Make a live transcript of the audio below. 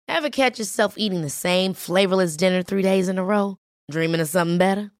Ever catch yourself eating the same flavorless dinner 3 days in a row? Dreaming of something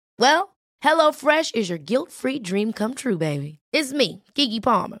better? Well, HelloFresh is your guilt-free dream come true, baby. It's me, Keke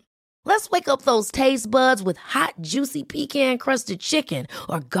Palmer. Let's wake up those taste buds with hot, juicy pecan-crusted chicken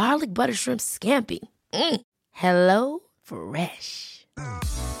or garlic butter shrimp scampi. Hello Fresh.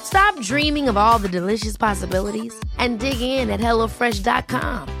 Stop dreaming of all the delicious possibilities and dig in at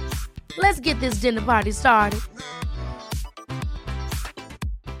HelloFresh.com. Let's get this dinner party started.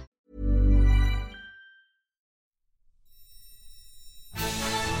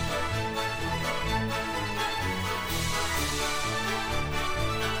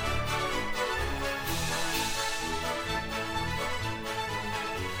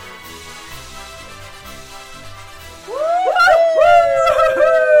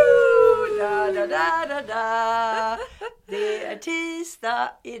 Det är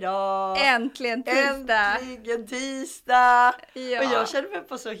tisdag idag. Äntligen tisdag. Äntligen tisdag. Ja. Och jag känner mig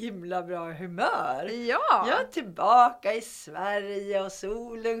på så himla bra humör. Ja. Jag är tillbaka i Sverige och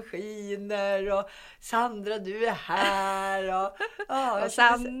solen skiner och Sandra, du är här. Och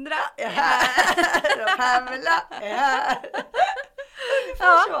Sandra är här. Och Pamela är här.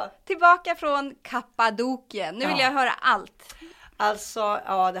 Ja, tillbaka från Kappadokien. Nu vill jag höra allt. Alltså,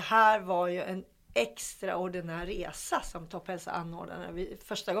 det här var ju en extraordinär resa som Topphälsa anordnade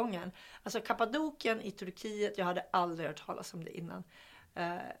första gången. Alltså Kappadokien i Turkiet, jag hade aldrig hört talas om det innan.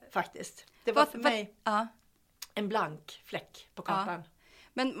 Faktiskt. Det var för mig en blank fläck på kartan. Ja.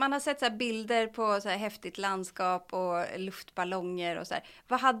 Men man har sett så här bilder på så här häftigt landskap och luftballonger och så här.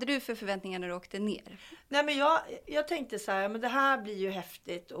 Vad hade du för förväntningar när du åkte ner? Nej, men jag tänkte så här, men det här blir ju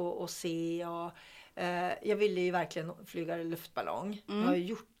häftigt att se och jag ville ju verkligen flyga i luftballong. Jag har ju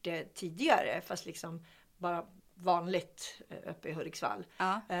gjort det tidigare, fast liksom bara vanligt uppe i Hudiksvall.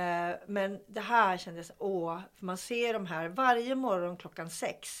 Ja. Men det här kändes, för man ser de här varje morgon klockan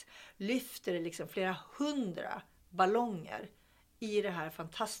 6 lyfter det liksom flera 100 ballonger i det här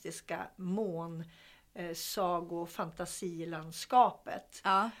fantastiska fantasilandskapet.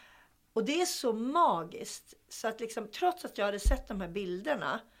 Ja. Och det är så magiskt så att liksom, trots att jag hade sett de här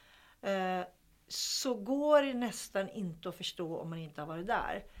bilderna så går det nästan inte att förstå om man inte har varit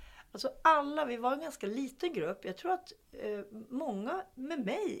där. Alltså vi var en ganska liten grupp. Jag tror att många med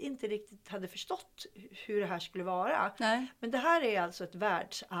mig inte riktigt hade förstått hur det här skulle vara. Nej. Men det här är alltså ett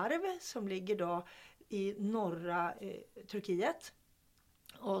världsarv som ligger då i norra Turkiet.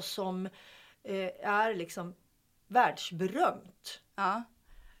 Och som är liksom världsberömt. Ja.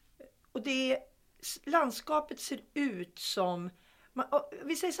 Och landskapet ser ut som...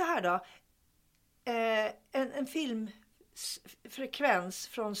 vi säger så här då. En filmfrekvens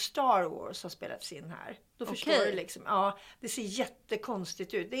från Star Wars har spelats in här. Då förstår du liksom. Det ser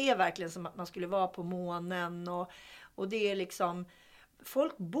jättekonstigt ut. Det är verkligen som att man skulle vara på månen. Och det är liksom...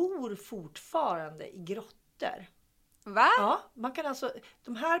 Folk bor fortfarande i grottor. Va? Ja, man kan alltså...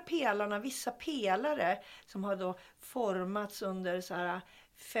 De här pelarna, vissa pelare som har då formats under så här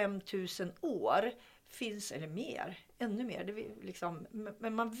 5000 år finns, eller mer, ännu mer. Det liksom,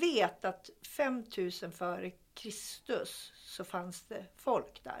 men man vet att 5000 före Kristus så fanns det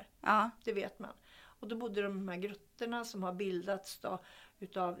folk där. Ja. Det vet man. Och då bodde de här grottorna som har bildats då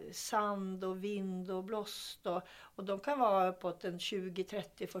utav sand och vind och blåst. Och de kan vara på 20,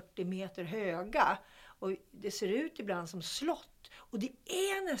 30, 40 meter höga. Och det ser ut ibland som slott. Och det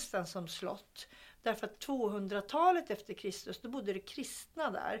är nästan som slott. Därför att 200-talet efter Kristus, då bodde det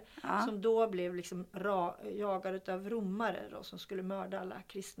kristna där. Ja. Som då blev liksom jagade av romare då, som skulle mörda alla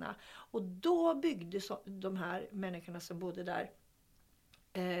kristna. Och då byggde de här människorna som bodde där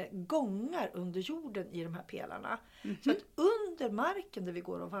gångar under jorden i de här pelarna. Mm-hmm. Så att under marken där vi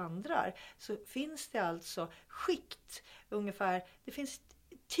går och vandrar så finns det alltså skikt ungefär. Det finns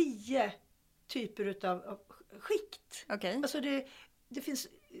 10 typer utav skikt. Okay. Alltså det finns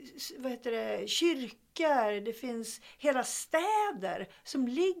kyrkor, det finns hela städer som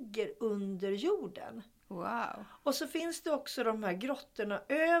ligger under jorden. Wow. Och så finns det också de här grottorna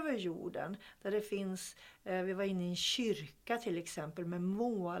över jorden där det finns, vi var inne i en kyrka till exempel med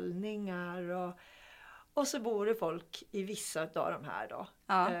målningar och så bor det folk i vissa av de här då.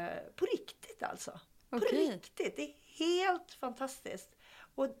 Ja. På riktigt alltså. Okay. På riktigt, det är helt fantastiskt.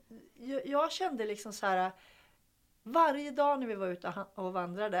 Och jag kände liksom så här, varje dag när vi var ute och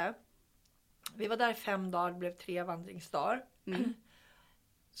vandrade, vi var där 5 dagar, det blev 3 vandringsdagar. Mm.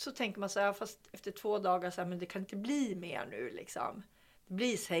 Så tänker man så här, fast efter 2 dagar så här, men det kan inte bli mer nu liksom. Det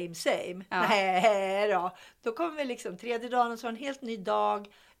blir same. Ja. Nej då. Då kommer vi liksom 3:e dagen så var en helt ny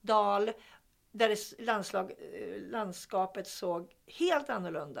dal där landskapet såg helt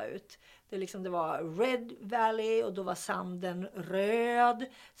annorlunda ut. Det var Red Valley och då var sanden röd.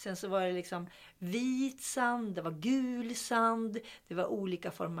 Sen så var det liksom vit sand, det var gul sand, det var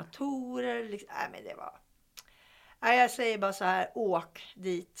olika formatorer. Men det var... jag säger bara så här, åk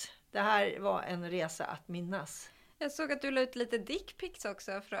dit. Det här var en resa att minnas. Jag såg att du la ut lite dickpics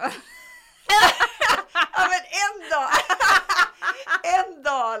också från... Ja, men en dag.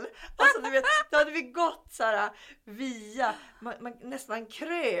 Alltså, du vet, då hade vi gått så här via man nästan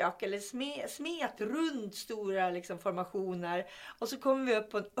krök eller smet runt stora liksom, formationer. Och så kom vi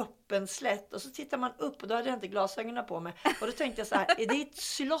upp på en öppen slätt och så tittar man upp och då hade jag inte glasögonen på mig. Och då tänkte jag så här, är det ett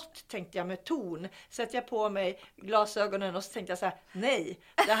slott, tänkte jag med ton. Sätter jag på mig glasögonen och så tänkte jag så här, nej,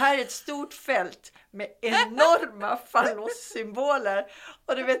 det här är ett stort fält med enorma fallossymboler.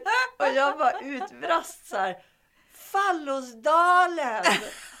 Och du vet, och jag var utbrast så här, Fallosdalen!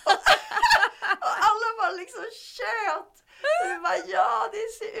 och alla var liksom kött. Och vi bara, ja,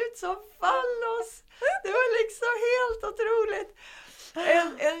 det ser ut som fallos. Det var liksom helt otroligt.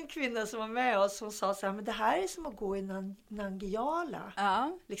 En kvinna som var med oss, som sa så här, men det här är som att gå i Nangijala.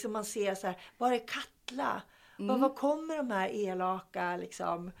 Ja. Liksom man ser så här, var är Katla? Var kommer de här elaka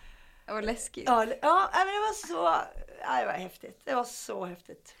liksom? Det var läskigt. Ja, men det var så, det var häftigt. Det var så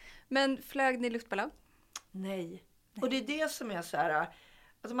häftigt. Men flög ni luftballong? Nej. Och det är det som är så här,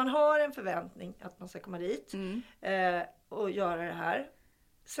 alltså man har en förväntning att man ska komma dit och göra det här.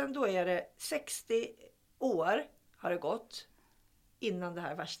 Sen då är det 60 år har det gått innan det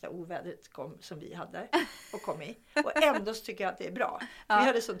här värsta ovädret kom som vi hade och kom i. Och ändå så tycker jag att det är bra. Ja. Vi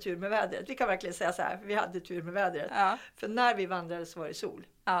hade sån tur med vädret. Vi kan verkligen säga så här, vi hade tur med vädret. Ja. För när vi vandrade så var det sol.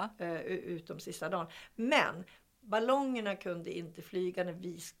 Ja. Utom sista dagen. Men ballongerna kunde inte flyga när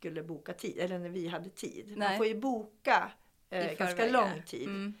vi skulle boka tid. Eller när vi hade tid. Nej. Man får ju boka ganska lång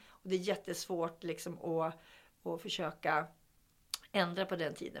tid. Och det är jättesvårt liksom att försöka ändra på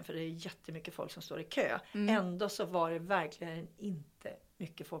den tiden. För det är jättemycket folk som står i kö. Ändå så var det verkligen inte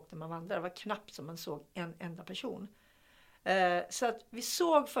mycket folk när man vandrade. Det var knappt som man såg en enda person. Så att vi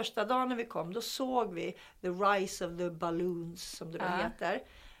såg första dagen när vi kom. Då såg vi The Rise of the Balloons som det då heter.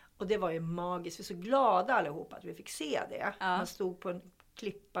 Och det var ju magiskt. Vi är så glada allihopa att vi fick se det. Man stod på en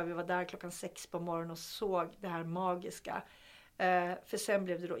klippa. Vi var där 6:00 på morgonen och såg det här magiska. För sen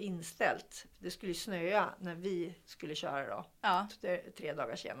blev det då inställt. Det skulle ju snöa när vi skulle köra då. 3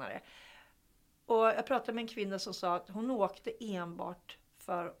 dagar senare. Och jag pratade med en kvinna som sa att hon åkte enbart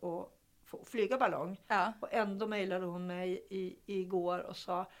för att få flyga ballong. Och ändå mejlade hon mig igår och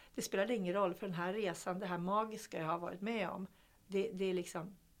sa det spelade ingen roll för den här resan, det här magiska jag har varit med om. Det är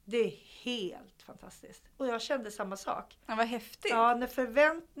liksom... Det är helt fantastiskt. Och jag kände samma sak. Ja, vad häftigt. Ja, när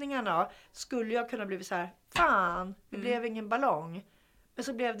förväntningarna skulle jag kunna bli så här, fan, det blev ingen ballong. Men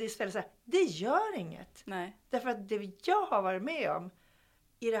så blev det istället så här, det gör inget. Nej. Därför att det jag har varit med om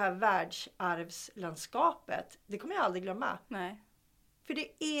i det här världsarvslandskapet, det kommer jag aldrig glömma. Nej. För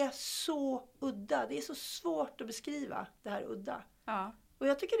det är så udda. Det är så svårt att beskriva det här udda. Ja. Och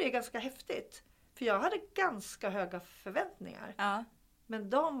jag tycker det är ganska häftigt. För jag hade ganska höga förväntningar. Ja. Men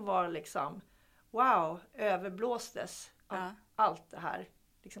de var liksom, wow, överblåstes av allt det här.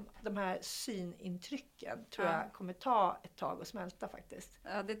 Liksom, de här synintrycken tror jag kommer ta ett tag att smälta faktiskt.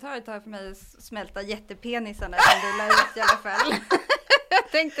 Ja, det tar ett tag för mig att smälta jättepenisarna som du la ut i alla fall.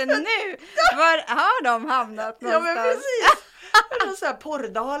 Jag tänkte nu, var har de hamnat någonstans? Ja, men precis. Det är så här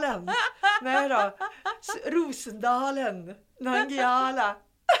Porrdalen. Nej då. Rosendalen. Nangijala.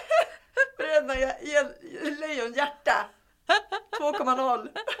 Bränna lejonhjärta. 2,0.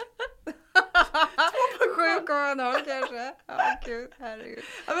 7,0 kanske. Ja, gud, herregud.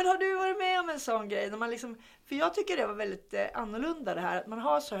 Ja, men har du varit med om en sån grej? När man liksom, för jag tycker det var väldigt annorlunda det här. Att man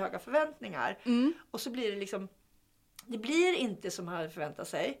har så höga förväntningar. Och så blir det liksom... Det blir inte som man hade förväntat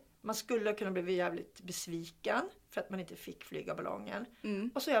sig. Man skulle kunna bli jävligt besviken. För att man inte fick flyga ballongen.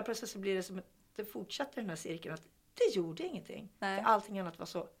 Och så plötsligt så blir det som att det fortsätter den här cirkeln. Att det gjorde ingenting. Nej. För allting annat var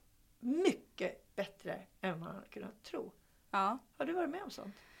så mycket bättre än man hade kunnat tro. Ja. Har du varit med om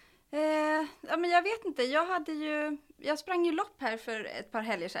sånt? Ja, men jag vet inte. Jag sprang ju lopp här för ett par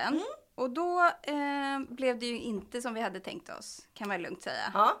helger sedan. Och då blev det ju inte som vi hade tänkt oss. Kan man lugnt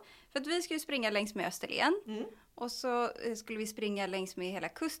säga. Ja. För att vi skulle springa längs med Österlen. Och så skulle vi springa längs med hela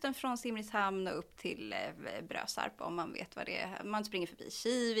kusten från Simrishamn och upp till Brösarp. Om man vet vad det är. Man springer förbi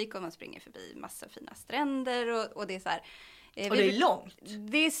Kivik och man springer förbi massa fina stränder. Och det är så här. Och det är långt.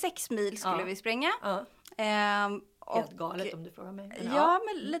 Det är 6 mil skulle vi springa. Ja. Helt galet om du frågar mig. Ja,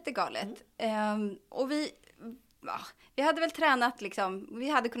 men lite galet. Och vi hade väl tränat liksom, vi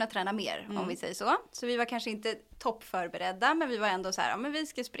hade kunnat träna mer om vi säger så. Så vi var kanske inte toppförberedda, men vi var ändå så här, ja men vi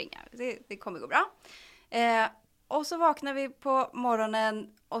ska springa, det kommer gå bra. Och så vaknar vi på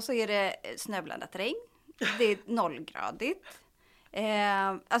morgonen och så är det snöblandat regn. Det är 0-gradigt.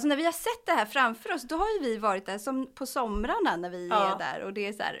 Alltså när vi har sett det här framför oss, då har ju vi varit där som på somrarna när vi är där. Och det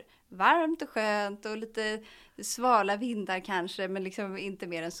är så här varmt och skönt och lite svala vindar kanske, men liksom inte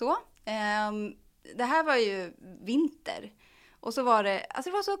mer än så. Det här var ju vinter. Och så var det, alltså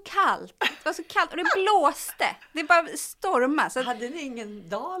det var så kallt. Det var så kallt och det blåste. Det bara stormade. Så hade ni ingen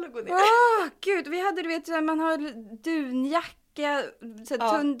dal att gå ner? Gud, vi hade, du vet, man har dunjacka, så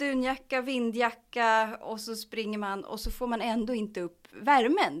tunn dunjacka, vindjacka och så springer man och så får man ändå inte upp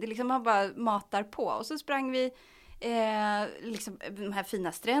värmen. Det liksom, man bara matar på. Och så sprang vi liksom de här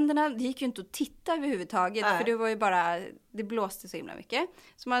fina stränderna. Det gick ju inte att titta överhuvudtaget. För det var ju bara, det blåste så himla mycket.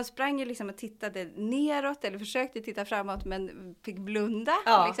 Så man sprang ju liksom och tittade neråt eller försökte titta framåt men fick blunda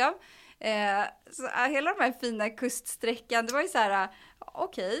liksom. Så hela de här fina kuststräckan, det var ju så här,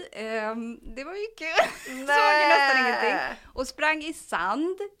 okej, det var ju kul. Såg nästan ingenting. Och sprang i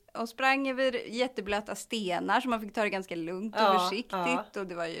sand. Och sprang över jätteblöta stenar så man fick ta det ganska lugnt och försiktigt. Och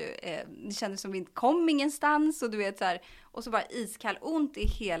det var ju, det kändes som vi inte kom ingenstans. Och du vet så här, och så bara iskall, ont i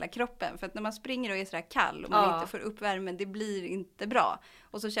hela kroppen. För att när man springer och är så här kall och man inte får upp värmen, det blir inte bra.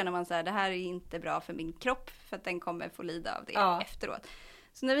 Och så känner man så här, det här är inte bra för min kropp. För att den kommer få lida av det efteråt.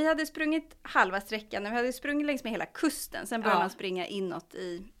 Så när vi hade sprungit halva sträckan, när vi hade sprungit längs med hela kusten, sen började man springa inåt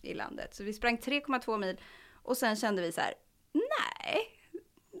i landet. Så vi sprang 3,2 mil och sen kände vi så här, nej,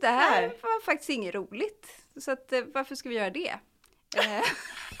 det här var faktiskt inget roligt. Så att, varför ska vi göra det?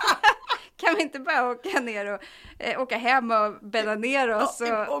 Kan vi inte bara åka ner och åka hem och bädda ner oss?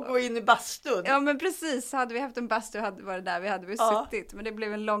 Och gå in i bastun. Ja, men precis. Hade vi haft en bastu hade varit där vi hade suttit. Men det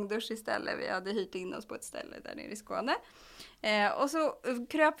blev en lång dusch istället. Vi hade hyrt in oss på ett ställe där nere i Skåne. Och så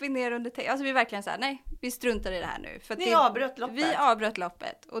kröp vi ner under alltså vi verkligen så här, nej, vi struntar i det här nu. För Ni avbröt loppet. Vi avbröt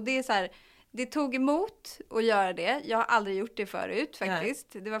loppet. Och det är så här, det tog emot att göra det. Jag har aldrig gjort det förut faktiskt.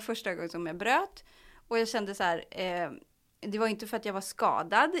 Nej. Det var första gången som jag bröt. Och jag kände så här, det var inte för att jag var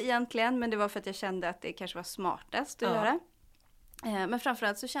skadad egentligen. Men det var för att jag kände att det kanske var smartast att göra. Men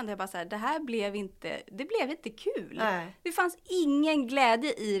framförallt så kände jag bara så här, det blev inte kul. Nej. Det fanns ingen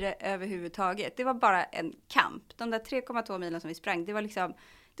glädje i det överhuvudtaget. Det var bara en kamp. De där 3,2 milen som vi sprang, det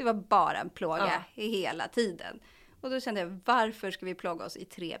var bara en plåga hela tiden. Och då kände jag, varför ska vi plåga oss i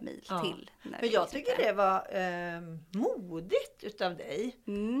 3 mil till? Men jag tycker det var modigt utav dig.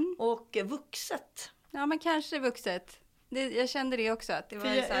 Och vuxet. Ja, men kanske vuxet. Jag kände det också. Att det var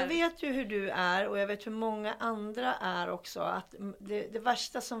så här... jag vet ju hur du är och jag vet hur många andra är också. Att det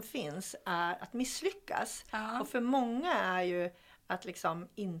värsta som finns är att misslyckas. Och för många är ju att liksom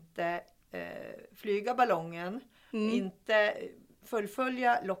inte flyga ballongen. Inte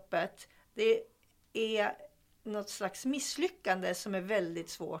fullfölja loppet. Det är något slags misslyckande som är väldigt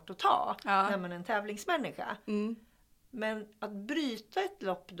svårt att ta när man är en tävlingsmänniska. Men att bryta ett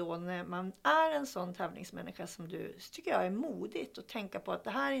lopp då när man är en sån tävlingsmänniska som du, så tycker jag är modigt. Och tänka på att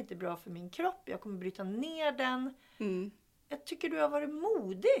det här är inte bra för min kropp. Jag kommer bryta ner den. Jag tycker du har varit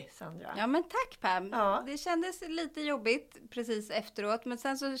modig, Sandra. Ja, men tack Pam. Ja. Det kändes lite jobbigt precis efteråt. Men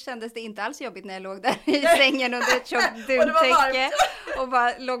sen så kändes det inte alls jobbigt när jag låg där i sängen under ett tjockt duntäcke. Och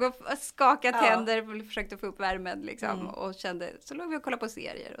bara låg och skakade tänder och försökte få upp värmen liksom. Och så låg vi och kollade på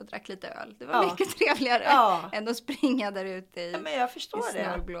serier och drack lite öl. Det var mycket trevligare än att springa där ute i men jag förstår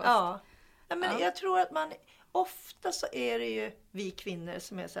det. Ja, men jag tror att ofta så är det ju vi kvinnor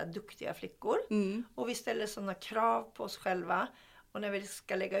som är så här duktiga flickor. Och vi ställer sådana krav på oss själva. Och när vi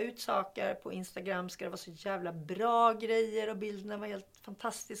ska lägga ut saker på Instagram ska det vara så jävla bra grejer. Och bilderna var helt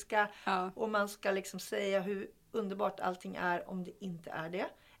fantastiska. Och man ska liksom säga hur underbart allting är om det inte är det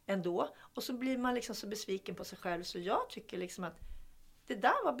ändå. Och så blir man liksom så besviken på sig själv. Så jag tycker liksom att det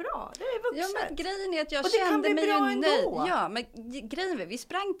där var bra. Det är vuxet. Ja, men grejen är att jag kände mig ju nöjd. Ja, men grejen är vi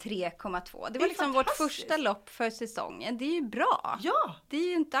sprang 3,2. Det var liksom vårt första lopp för säsongen. Det är ju bra. Ja. Det är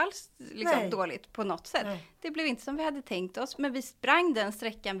ju inte alls liksom dåligt på något sätt. Nej. Det blev inte som vi hade tänkt oss. Men vi sprang den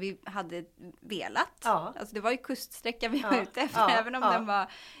sträckan vi hade velat. Ja. Alltså det var ju kuststräckan vi var ute efter. Även om den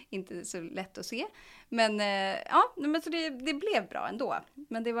var inte så lätt att se. Men men så det blev bra ändå.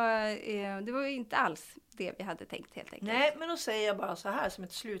 Men det var inte alls det vi hade tänkt helt enkelt. Nej, men då säger jag bara så här som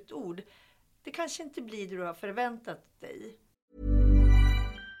ett slutord. Det kanske inte blir det du har förväntat dig.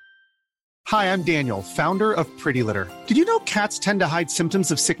 Hi, I'm Daniel, founder of Pretty Litter. Did you know cats tend to hide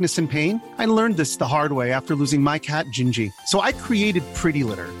symptoms of sickness and pain? I learned this the hard way after losing my cat, Gingy. So I created Pretty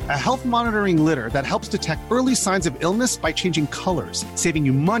Litter, a health monitoring litter that helps detect early signs of illness by changing colors, saving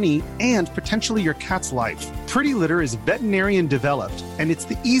you money and potentially your cat's life. Pretty Litter is veterinarian developed, and it's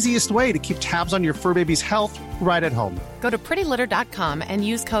the easiest way to keep tabs on your fur baby's health right at home. Go to prettylitter.com and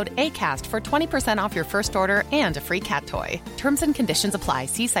use code ACAST for 20% off your first order and a free cat toy. Terms and conditions apply.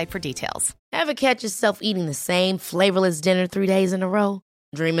 See site for details. Ever catch yourself eating the same flavorless dinner 3 days in a row?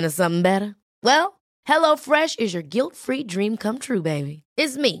 Dreaming of something better? Well, HelloFresh is your guilt-free dream come true, baby.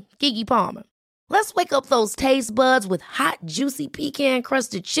 It's me, Keke Palmer. Let's wake up those taste buds with hot, juicy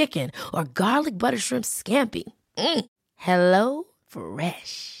pecan-crusted chicken or garlic butter shrimp scampi. Hello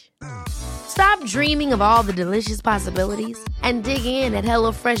Fresh. Stop dreaming of all the delicious possibilities and dig in at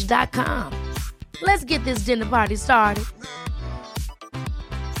HelloFresh.com. Let's get this dinner party started.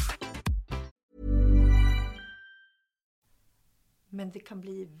 Men det kan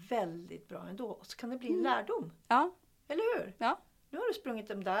bli väldigt bra ändå. Och så kan det bli en lärdom. Ja. Eller hur? Ja. Nu har du sprungit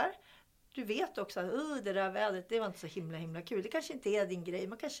dem där. Du vet också att det där vädret, det var inte så himla kul. Det kanske inte är din grej.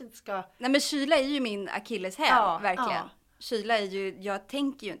 Man kanske inte ska... Nej, men kyla är ju min akilleshäl, verkligen. Ja. Kyla är ju, jag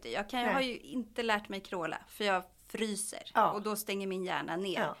tänker ju inte. Jag har ju inte lärt mig kråla. För jag fryser. Ja. Och då stänger min hjärna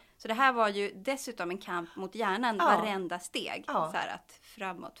ner. Ja. Så det här var ju dessutom en kamp mot hjärnan varenda steg. Ja. Så här att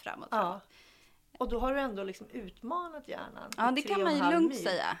framåt. Ja. Och då har du ändå liksom utmanat hjärnan. Ja, det kan man ju lugnt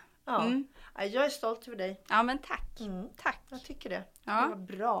säga. Ja. Jag är stolt över dig. Ja, men tack. Tack. Jag tycker det. Ja. Det var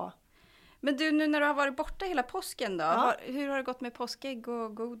bra. Men du, nu när du har varit borta hela påsken då. Ja. Hur har det gått med påskägg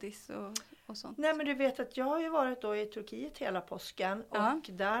och godis och sånt? Nej, men du vet att jag har ju varit då i Turkiet hela påsken. Och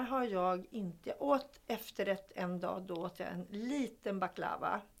där har jag inte åt efterrätt en dag. Då åt jag en liten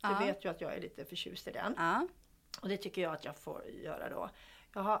baklava. Du vet ju att jag är lite förtjust i den. Ja. Och det tycker jag att jag får göra då.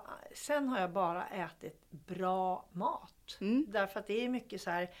 Sen har jag bara ätit bra mat. Därför att det är mycket så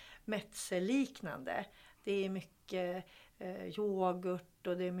här mätseliknande. Det är mycket yoghurt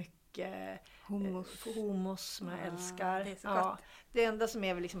och det är mycket hummus som jag älskar. Det är så gott. Det enda som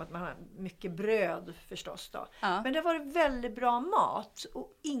är väl liksom att man har mycket bröd förstås då. Ja. Men det har varit väldigt bra mat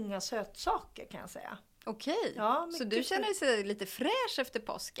och inga sötsaker kan jag säga. Okej, så du känner dig lite fräsch efter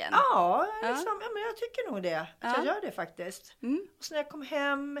påsken? Ja, men jag tycker nog det. Jag gör det faktiskt. Och så när jag kom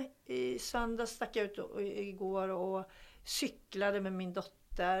hem i söndag stack jag ut igår och cyklade med min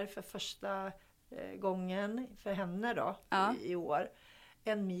dotter för första gången för henne då i år.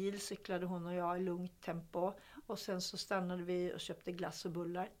 1 mil cyklade hon och jag i lugnt tempo. Och sen så stannade vi och köpte glass och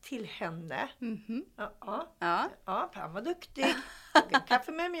bullar till henne. Han var duktig. Och en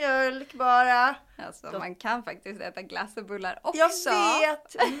kaffe med mjölk bara. Alltså man kan faktiskt äta glass och bullar också. Jag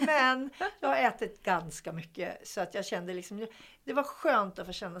vet, men jag har ätit ganska mycket. Så att jag kände liksom, det var skönt att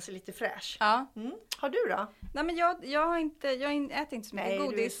få känna sig lite fräsch. Ja. Har du då? Nej, men jag äter inte så mycket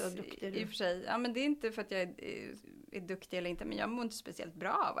godis. Du är så duktig, i och för sig. Ja, men det är inte för att jag är duktig eller inte, men jag mår inte speciellt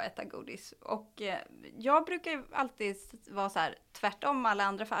bra av att äta godis. Och jag brukar alltid vara så här tvärtom alla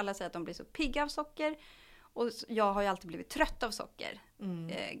andra, för alla säger att de blir så pigga av socker. Och jag har ju alltid blivit trött av socker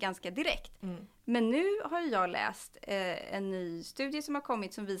ganska direkt. Men nu har jag läst en ny studie som har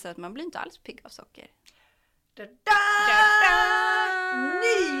kommit som visar att man blir inte alls pigg av socker.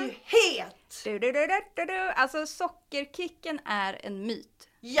 Nyhet! Alltså sockerkicken är en myt.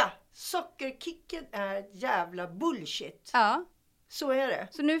 Ja, sockerkicken är ett jävla bullshit. Ja. Så är det.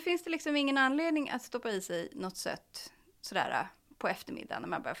 Så nu finns det liksom ingen anledning att stoppa i sig något sött sådär på eftermiddagen när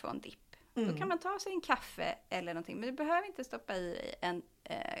man börjar få en dipp. Då kan man ta sig en kaffe eller någonting. Men du behöver inte stoppa i dig en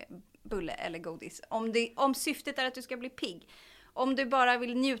bulle eller godis. Om syftet är att du ska bli pigg. Om du bara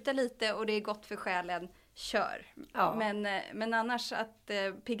vill njuta lite och det är gott för själen, kör. Ja. Men annars att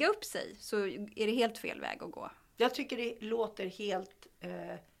pigga upp sig så är det helt fel väg att gå. Jag tycker det låter helt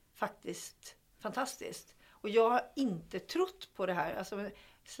faktiskt fantastiskt. Och jag har inte trott på det här. Alltså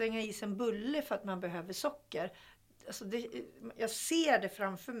slänga i sig en bulle för att man behöver socker. Alltså jag ser det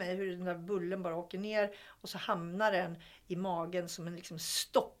framför mig hur den där bullen bara åker ner och så hamnar den i magen som en liksom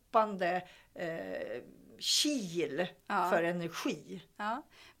stoppande kil för energi. Ja,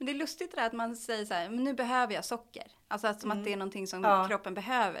 men det är lustigt det där att man säger så här, men nu behöver jag socker. Alltså som att det är någonting som kroppen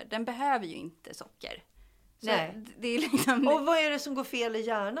behöver. Den behöver ju inte socker. Så nej. Det är liksom... Och vad är det som går fel i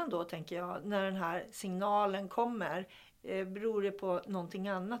hjärnan då, tänker jag, när den här signalen kommer? Beror det på någonting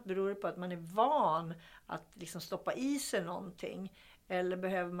annat? Beror det på att man är van att liksom stoppa i sig någonting? Eller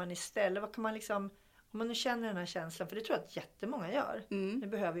behöver man istället, vad kan man liksom, om man nu känner den här känslan, för det tror jag att jättemånga gör. Nu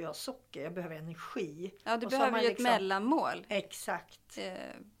behöver jag socker, jag behöver energi. Ja, du behöver ju liksom ett mellanmål. Exakt.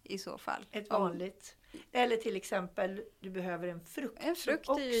 i så fall. Ett vanligt. Eller till exempel, du behöver en frukt. En frukt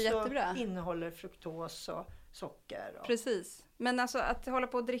som är ju jättebra. också innehåller fruktos och socker. Och... Precis. Men alltså att hålla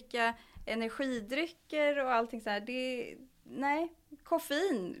på och dricka energidrycker och allting så här, nej,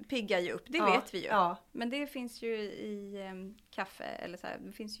 koffein piggar ju upp, det vet vi ju. Ja. Men det finns ju i kaffe, eller så här,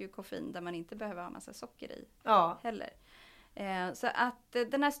 det finns ju koffein där man inte behöver ha massa socker i heller. Så att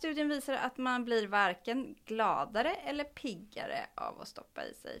den här studien visar att man blir varken gladare eller piggare av att stoppa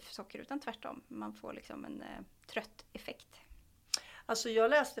i sig socker, utan tvärtom. Man får liksom en trött effekt. Alltså jag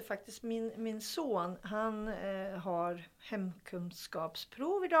läste faktiskt, min son, han har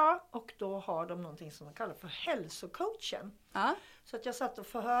hemkunskapsprov idag och då har de någonting som de kallar för hälsocoachen. Ja. Så att jag satt och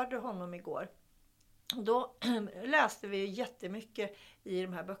förhörde honom igår. Då läste vi jättemycket i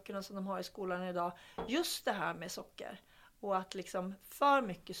de här böckerna som de har i skolan idag, just det här med socker. Och att liksom för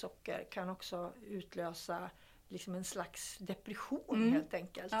mycket socker kan också utlösa liksom en slags depression helt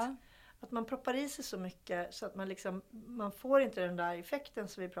enkelt. Ja. Att man proppar i sig så mycket så att man får inte den där effekten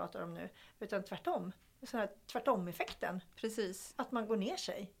som vi pratar om nu. Utan tvärtom. Så här tvärtom-effekten. Precis. Att man går ner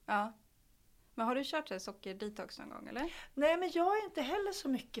sig. Ja. Men har du kört sockerdetox någon gång eller? Nej, men jag är inte heller så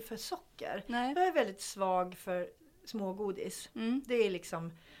mycket för socker. Nej. Jag är väldigt svag för smågodis. Det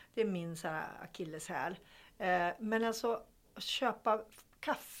är min så här akilleshäl. Men alltså köpa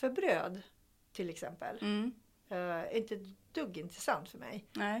kaffebröd till exempel. Är inte ett dugg intressant för mig.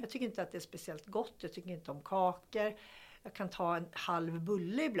 Nej. Jag tycker inte att det är speciellt gott. Jag tycker inte om kakor. Jag kan ta en halv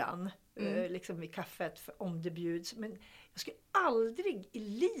bulle ibland. Liksom vid kaffet om det bjuds. Men jag skulle aldrig i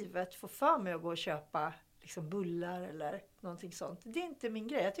livet få för mig att gå och köpa liksom bullar eller någonting sånt. Det är inte min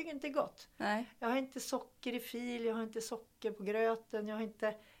grej. Jag tycker inte det är gott. Nej. Jag har inte socker i fil. Jag har inte socker på gröten.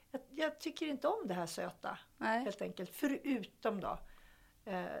 Jag tycker inte om det här söta. Nej. Helt enkelt. Förutom då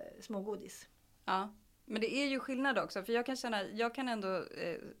smågodis. Ja. Men det är ju skillnad också. För jag kan ändå,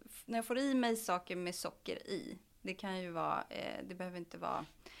 när jag får i mig saker med socker i. Det kan ju vara, det behöver inte vara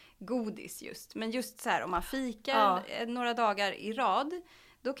godis just. Men just så här, om man fikar några dagar i rad.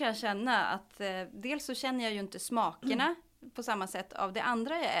 Då kan jag känna att dels så känner jag ju inte smakerna på samma sätt av det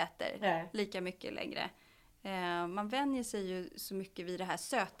andra jag äter lika mycket längre. Man vänjer sig ju så mycket vid det här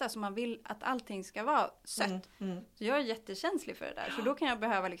söta, så man vill att allting ska vara sött. Så jag är jättekänslig för det där. Så då kan jag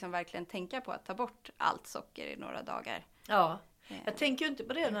behöva liksom verkligen tänka på att ta bort allt socker i några dagar. Ja, jag tänker ju inte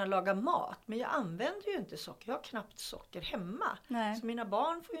på det när jag lagar mat. Men jag använder ju inte socker. Jag har knappt socker hemma. Nej. Så mina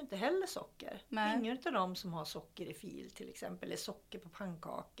barn får ju inte heller socker. Nej. Ingen av dem som har socker i fil till exempel. Eller socker på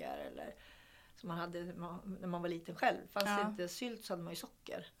pannkakor. Eller som man hade när man var liten själv. Fanns det inte sylt så hade man ju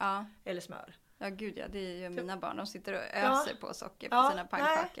socker. Ja. Eller smör. Ja, gud ja. Det är ju mina barn. De sitter och öser på socker på sina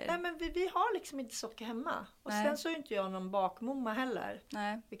pannkakor. Nej, men vi har liksom inte socker hemma. Och sen så är inte jag någon bakmomma heller.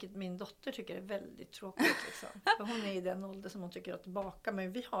 Nej. Vilket min dotter tycker är väldigt tråkigt. Liksom. För hon är i den ålder som hon tycker att baka.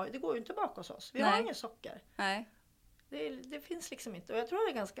 Men det går ju inte att baka hos oss. Vi har ingen socker. Nej. Det finns liksom inte. Och jag tror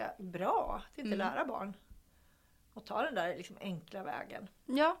det är ganska bra att inte lära barn. Och ta den där liksom enkla vägen.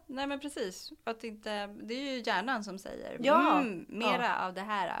 Ja, nej men precis. Att inte, det är ju hjärnan som säger mera av det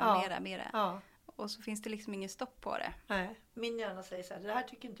här, mera. Ja. Och så finns det liksom ingen stopp på det. Nej, min hjärna säger så här, det här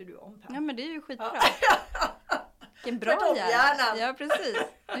tycker inte du om, Pam. Ja, men det är ju skitbra. Vilken bra hjärna. Ja, precis.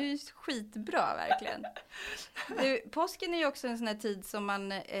 Det är ju skitbra, verkligen. Påsken är ju också en sån här tid som man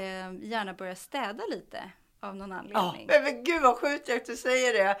gärna börjar städa lite. Av någon anledning. Ja, men gud vad sjukt att du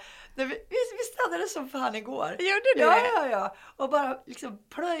säger det. Vi städade som fan igår. Gjorde du? Ja. Och bara liksom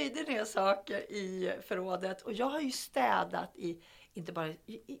plöjde ner saker i förrådet. Och jag har ju städat i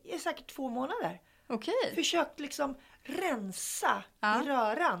säkert 2 månader. Okej. Försökt liksom rensa i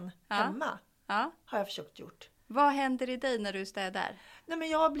röran hemma. Ja. Har jag försökt gjort. Vad händer i dig när du städar? Nej, men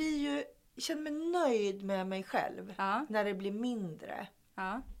jag känner mig nöjd med mig själv. När det blir mindre.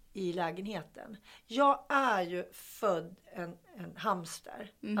 I lägenheten. Jag är ju född en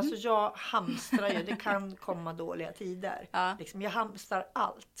hamster. Alltså jag hamstrar ju. Det kan komma dåliga tider. Liksom, jag hamstrar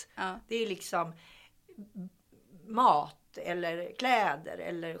allt. Det är liksom mat eller kläder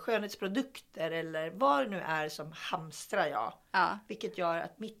eller skönhetsprodukter eller vad det nu är som hamstrar jag. Vilket gör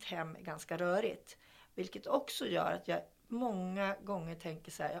att mitt hem är ganska rörigt. Vilket också gör att jag många gånger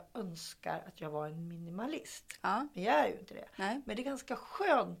tänker så här, jag önskar att jag var en minimalist. Men jag är ju inte det. Nej. Men det är ganska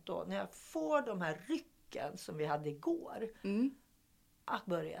skönt då när jag får de här rycken som vi hade igår. Att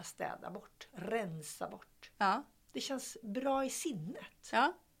börja städa bort, rensa bort. Det känns bra i sinnet.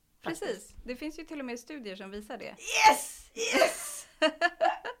 Ja, precis. Det finns ju till och med studier som visar det. Yes!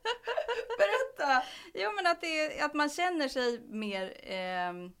 Berätta! Jo, men att man känner sig mer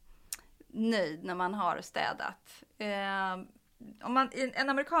nöjd när man har städat. En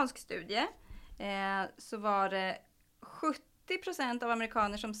amerikansk studie så var det 80% av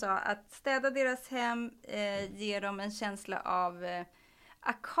amerikaner som sa att städa deras hem ger dem en känsla av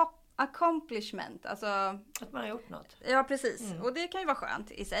accomplishment. Alltså, att man har gjort något. Ja, precis. Och det kan ju vara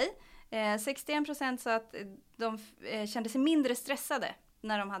skönt i sig. 61% sa att de kände sig mindre stressade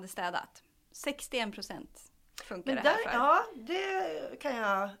när de hade städat. 61% funkar det här för. Ja, det kan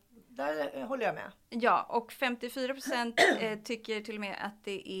jag... Där håller jag med. Ja, och 54% tycker till och med att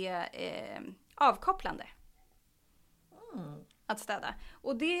det är avkopplande att städa.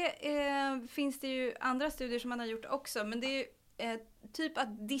 Och det finns det ju andra studier som man har gjort också. Men det är ju typ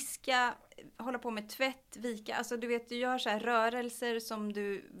att diska, hålla på med tvätt, vika. Alltså du vet, du gör så här rörelser som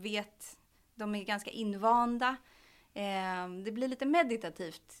du vet, de är ganska invanda. Det blir lite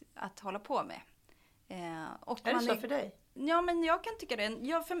meditativt att hålla på med. Och är det så för dig? Ja, men jag kan tycka det.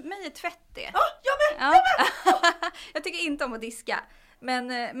 Ja, för mig är tvätt det. Ja, jag med! Jag tycker inte om att diska.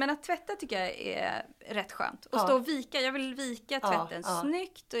 Men att tvätta tycker jag är rätt skönt. Och stå och vika. Jag vill vika tvätten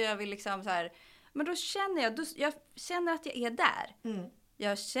snyggt. Och jag vill liksom så här. Men då känner jag känner att jag är där.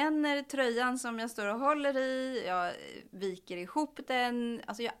 Jag känner tröjan som jag står och håller i. Jag viker ihop den.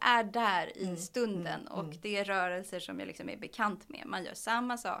 Alltså jag är där i stunden. Och det är rörelser som jag liksom är bekant med. Man gör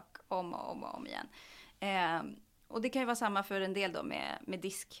samma sak om och om igen. Och det kan ju vara samma för en del då med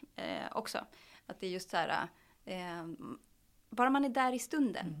disk också. Att det är just så här, bara man är där i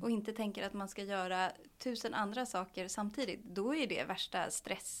stunden och inte tänker att man ska göra 1000 andra saker samtidigt. Då är det värsta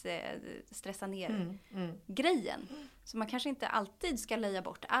stressa ner grejen. Så man kanske inte alltid ska leja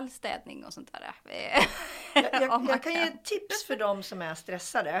bort all städning och sånt där. Jag kan ge ett tips för dem som är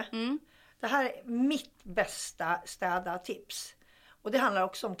stressade. Det här är mitt bästa städa-tips. Och det handlar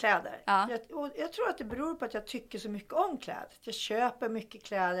också om kläder. Ja. Jag tror att det beror på att jag tycker så mycket om kläder. Jag köper mycket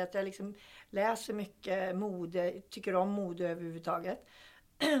kläder. Att jag liksom läser mycket mode. Tycker om mode överhuvudtaget.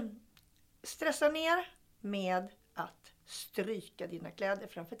 Stressa ner med att stryka dina kläder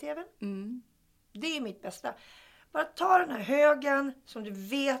framför tvn. Det är mitt bästa. Bara ta den här högen som du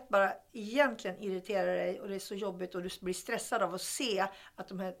vet bara egentligen irriterar dig. Och det är så jobbigt och du blir stressad av att se att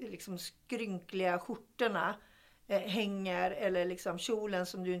de här liksom skrynkliga skjortorna hänger, eller liksom kjolen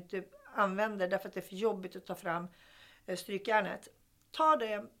som du inte använder därför att det är för jobbigt att ta fram strykjärnet. Ta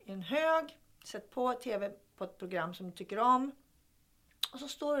det i en hög, sätt på tv på ett program som du tycker om och så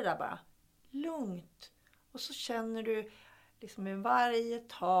står du där bara lugnt och så känner du liksom med varje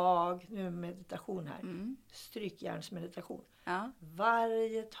tag, nu är meditation här, strykjärnsmeditation.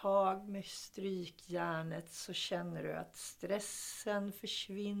 Varje tag med strykjärnet så känner du att stressen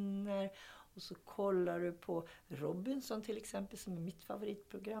försvinner. Och så kollar du på Robinson till exempel, som är mitt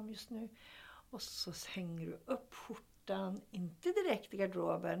favoritprogram just nu. Och så hänger du upp skjortan, inte direkt i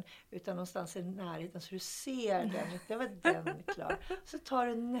garderoben, utan någonstans i närheten så du ser den. Det var den klar. Så tar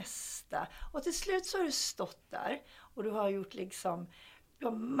du nästa. Och till slut så har du stått där och du har gjort liksom, du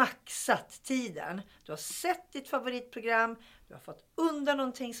har maxat tiden. Du har sett ditt favoritprogram, du har fått undan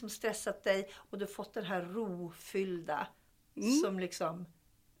någonting som stressat dig och du har fått den här rofyllda som liksom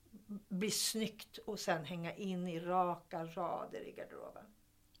bli snyggt och sen hänga in i raka rader i garderoben.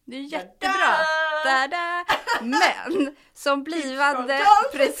 Det är jättebra. Men som blivande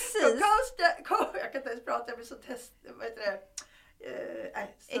precis. Jag kan inte ens prata, jag blir så vad heter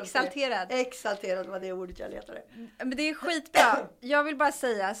det? Exalterad var det ordet jag letade. Men det är skitbra. Jag vill bara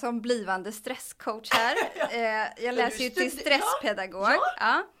säga som blivande stresscoach här. Jag läser ju till stresspedagog.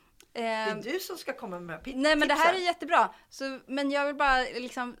 Ja. Det är du som ska komma med tipsen. Nej, men det här är jättebra. Men jag vill bara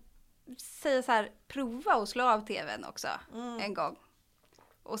liksom säga så här, prova att slå av tvn också en gång.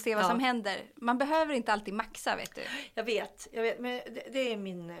 Och se vad som händer. Man behöver inte alltid maxa, vet du. Jag vet. Men det är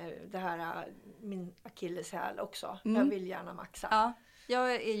min akilleshäl också. Jag vill gärna maxa. Ja,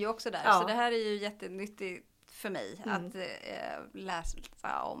 jag är ju också där. Så det här är ju jättenyttigt för mig. Att läsa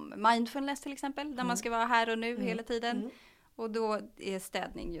om mindfulness till exempel. Där man ska vara här och nu hela tiden. Och då är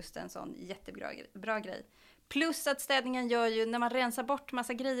städning just en sån jättebra grej. Plus att städningen gör ju, när man rensar bort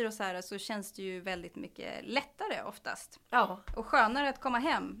massa grejer och så här, så känns det ju väldigt mycket lättare oftast. Ja. Och skönare att komma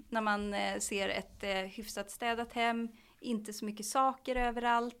hem när man ser ett hyfsat städat hem. Inte så mycket saker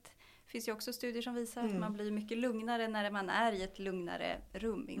överallt. Det finns ju också studier som visar att man blir mycket lugnare när man är i ett lugnare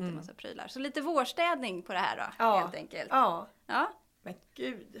rum. Inte massa prylar. Så lite vårstädning på det här då, helt enkelt. Ja. Men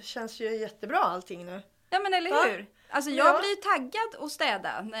gud, det känns ju jättebra allting nu. Ja, men eller hur? Alltså jag blir taggad att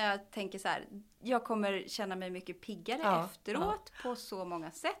städa när jag tänker så här. Jag kommer känna mig mycket piggare efteråt på så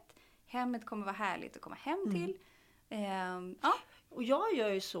många sätt. Hemmet kommer vara härligt att komma hem till. Och jag gör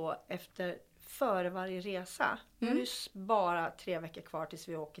ju så före varje resa. Nu är det bara 3 veckor kvar tills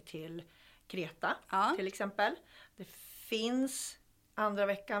vi åker till Kreta till exempel. Det finns, andra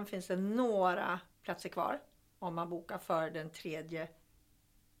veckan finns det några platser kvar. om man bokar för den 3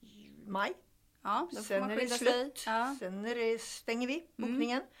 maj. Ja, då får sen man är det skynda slut. sig. Ja. Sen stänger vi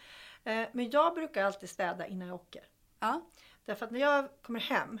bokningen. Men jag brukar alltid städa innan jag åker. Ja. Därför att när jag kommer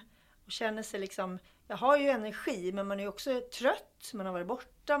hem och känner sig liksom, jag har ju energi men man är ju också trött, man har varit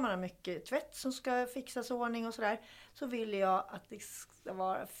borta, man har mycket tvätt som ska fixas i ordning och sådär. Så vill jag att det ska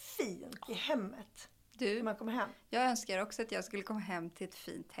vara fint i hemmet. När man kommer hem. Jag önskar också att jag skulle komma hem till ett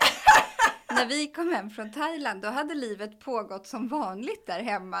fint hem. När vi kom hem från Thailand, då hade livet pågått som vanligt där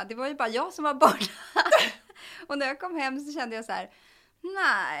hemma. Det var ju bara jag som var borta. Och när jag kom hem så kände jag så här,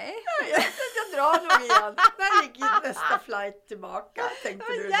 nej. Jag drar nog igen. När gick nästa flight tillbaka,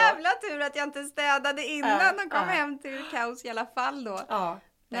 tänkte du då? Jävla tur att jag inte städade innan och kom hem till kaos i alla fall då. Ja,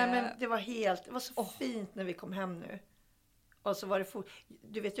 nej men det var så fint när vi kom hem nu. Och så var det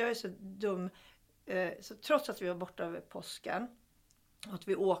du vet, jag är så dum. Så trots att vi var borta över påsken och att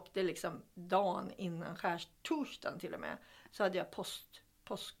vi åkte liksom dagen innan skärtorsdagen till och med, så hade jag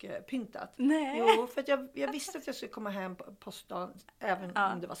påskpyntat. Nej. Jo, för att jag visste att jag skulle komma hem på påskdagen även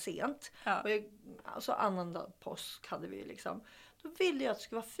om det var sent. Ja. Och så annandag påsk hade vi liksom. Då ville jag att det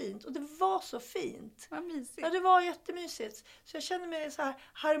skulle vara fint. Och det var så fint. Vad mysigt. Ja, det var jättemysigt. Så jag känner mig så här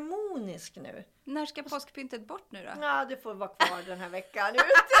harmonisk nu. När ska påskpyntet bort nu då? Ja, det får vara kvar den här veckan.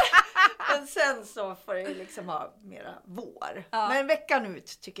 Men sen så får det liksom ha mera vår. Ja. Men veckan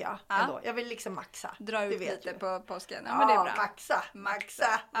ut tycker jag ändå. Jag vill liksom maxa. Dra ut lite på påsken. Ja, men det är bra.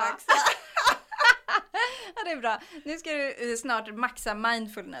 Maxa. Ja, det är bra. Nu ska du snart maxa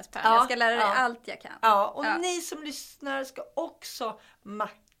mindfulness, Per. Jag ska lära dig allt jag kan. Ja, och ni som lyssnar ska också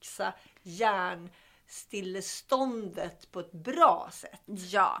maxa hjärnstilleståndet på ett bra sätt.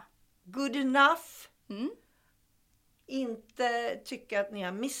 Ja. Good enough. Inte tycka att ni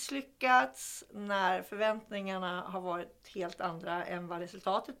har misslyckats när förväntningarna har varit helt andra än vad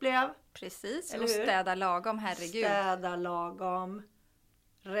resultatet blev. Precis, och städa lagom, herregud. Städa lagom.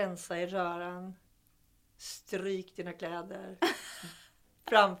 Rensa i röran. Stryk dina kläder.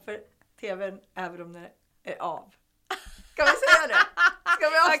 Framför tvn även om den är av. Ska vi säga det? Ska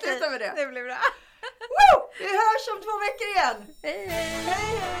vi avsluta med det? Det blir bra. Woo! Vi hörs om 2 veckor igen. Hej, hej.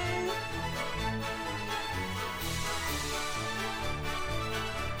 Hej, hej.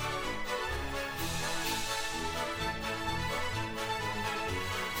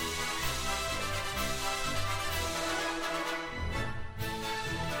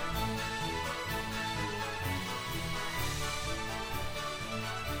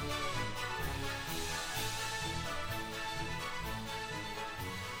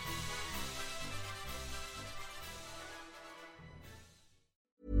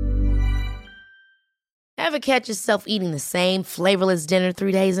 Ever catch yourself eating the same flavorless dinner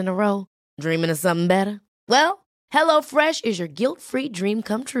 3 days in a row? Dreaming of something better? Well, HelloFresh is your guilt-free dream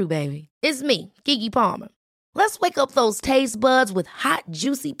come true, baby. It's me, Keke Palmer. Let's wake up those taste buds with hot,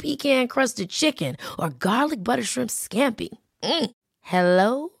 juicy pecan-crusted chicken or garlic butter shrimp scampi.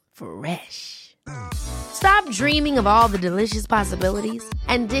 Hello Fresh. Stop dreaming of all the delicious possibilities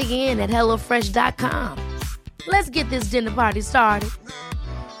and dig in at HelloFresh.com. Let's get this dinner party started.